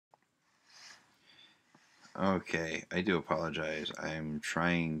Okay, I do apologize. I'm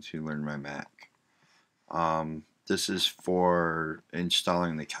trying to learn my Mac. This is for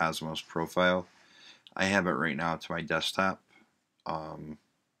installing the Cosmos profile. I have it right now to my desktop. Um,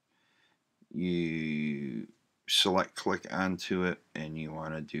 you click onto it, and you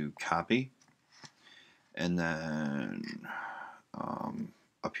want to do copy, and then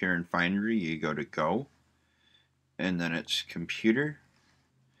up here in Finder, you go to Go, and then it's Computer.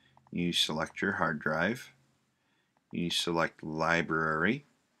 You select your hard drive. You select Library,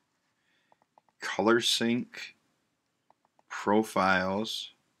 Color Sync, Profiles,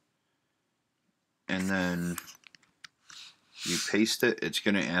 and then you paste it. It's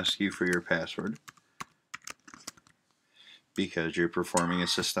going to ask you for your password because you're performing a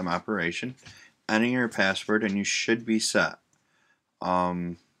system operation. Enter your password and you should be set.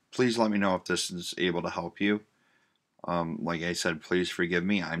 Please let me know if this is able to help you. Like I said, please forgive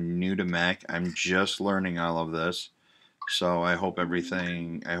me. I'm new to Mac. I'm just learning all of this. So I hope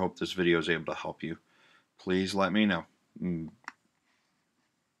this video is able to help you. Please let me know.